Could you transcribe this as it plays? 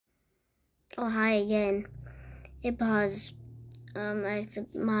Oh, hi again. It paused. I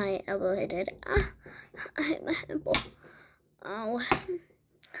think my elbow hit it. I hit my elbow. Oh,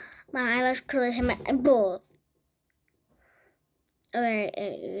 my eyelash curler hit my elbow. Alright,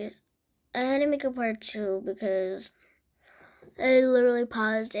 anyways. I had to make a part 2 because I literally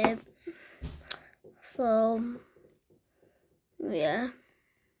paused it. So, yeah.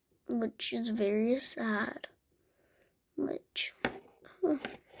 Which is very sad.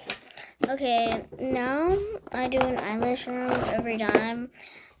 Okay, now I do an eyelash room every time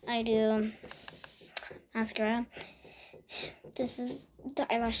I do mascara. This is the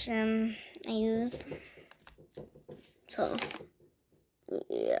eyelash room I use. So,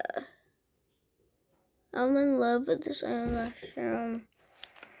 yeah. I'm in love with this eyelash room.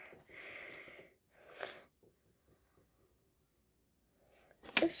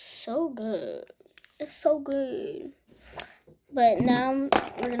 It's so good. It's so good. But now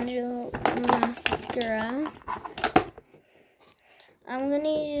we're gonna do mascara. I'm gonna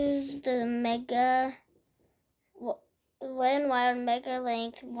use the Wet n Wild Mega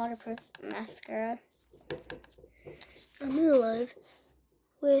Length Waterproof Mascara. I'm in love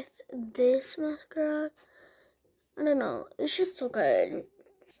with this mascara. I don't know. It's just so good.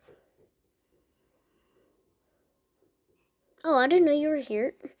 Oh, I didn't know you were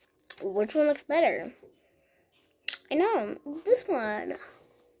here. Which one looks better? I know. This one.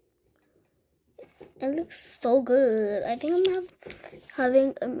 It looks so good. I think I'm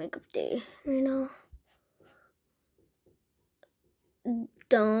having a makeup day right now.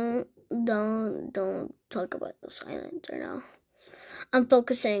 Don't talk about the silence right now. I'm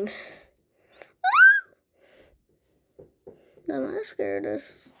focusing. The mascara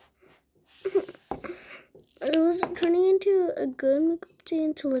it was turning into a good makeup day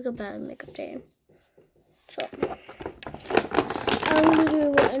into like a bad makeup day. So I'm gonna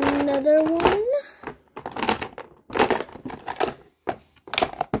do another one.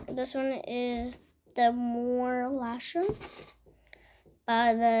 This one is the More Lashes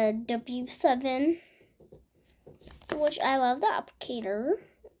by the W7, which I love the applicator,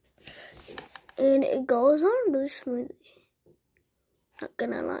 and it goes on really smoothly. Not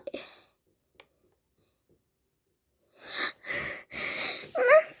gonna lie.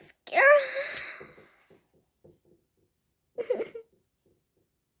 Mascara.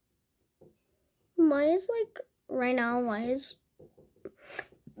 Why is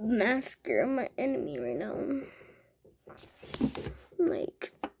mascara my enemy right now?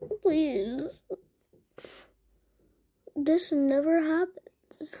 Like, please. This never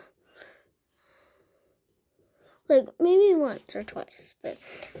happens. Like, maybe once or twice, but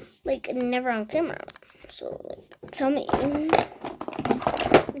like never on camera. So like, tell me.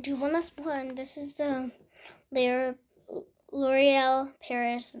 We do one last one. This is the L'Oreal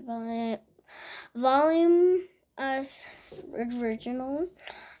Paris Volume Us Original.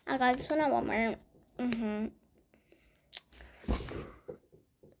 I got this one at Walmart.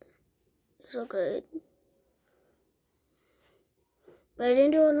 So good. But I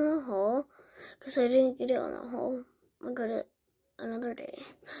didn't do it on the haul because I didn't get it on the haul. I got it another day.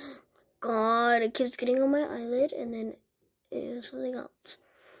 God, it keeps getting on my eyelid and then it is something else.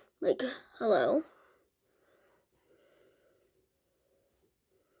 Like, hello.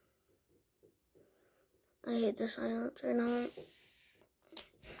 I hate the silence right now.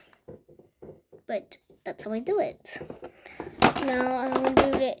 But that's how I do it. Now I'm going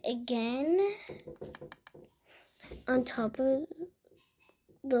to do it again on top of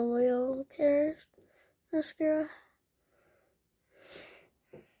the L'Oreal Paris mascara.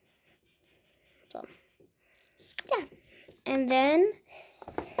 So, yeah. And then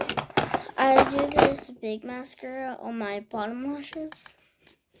I do this big mascara on my bottom lashes.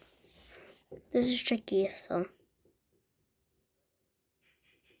 This is tricky, so.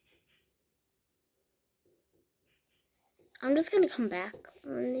 I'm just going to come back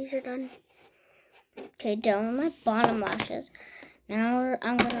when these are done. Okay, done with my bottom lashes. Now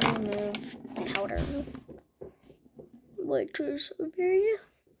I'm going to remove the powder, which is very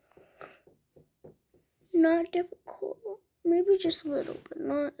not difficult. Maybe just a little, but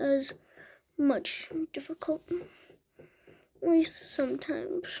not as much difficult. At least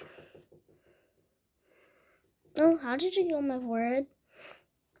sometimes. Oh, how did it go on my forehead?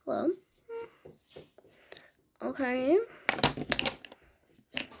 Hello? Okay.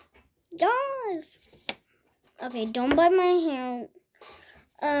 Yes! Okay, don't bite my hair.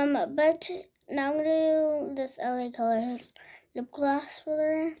 But now I'm gonna do this LA Colors lip gloss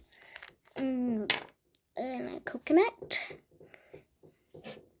filler and a coconut.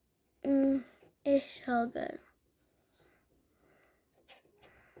 It's so good.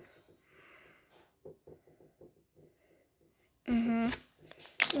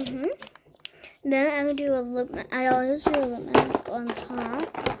 Then I'm gonna do a lip. I always do a lip mask on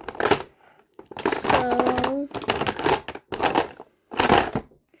top. So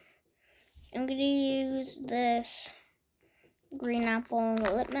I'm gonna use this green apple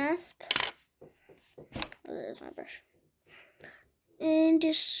lip mask. Oh, there's my brush. And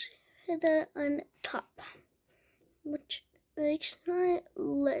just hit that on top, which makes my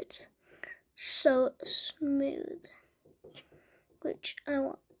lids so smooth, which I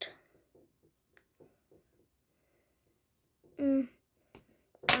want.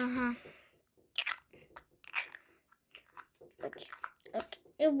 Okay.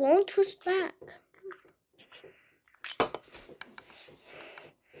 It won't twist back.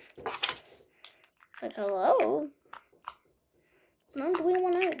 It's like, hello? It's not doing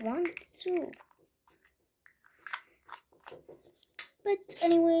what I want to. But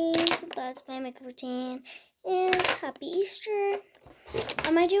anyways, that's my makeup routine. And happy Easter.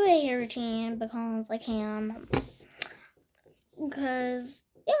 I might do a hair routine because I can. Because,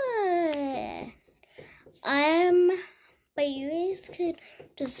 yeah. But you guys could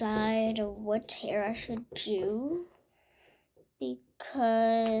decide what hair I should do.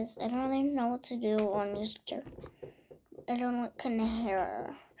 Because I don't really know what to do on Easter. I don't know what kind of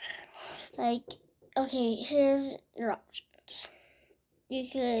hair. Like, okay, here's your options. You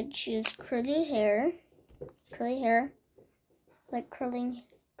could choose curly hair, like curl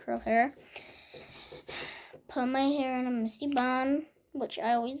hair. Put my hair in a misty bun, which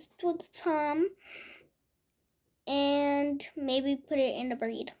I always do at the time, and maybe put it in a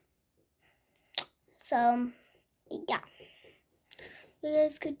braid. So, yeah. You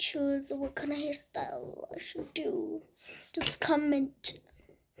guys could choose what kind of hairstyle I should do. Just comment.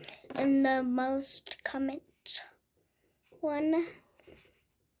 And the most comment one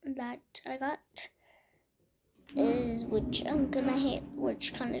that I got is which kind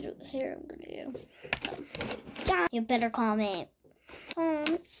of hair I'm gonna do. Yeah, you better comment.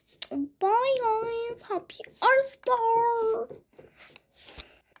 Bye guys, happy Easter.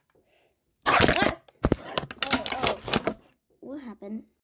 What happened?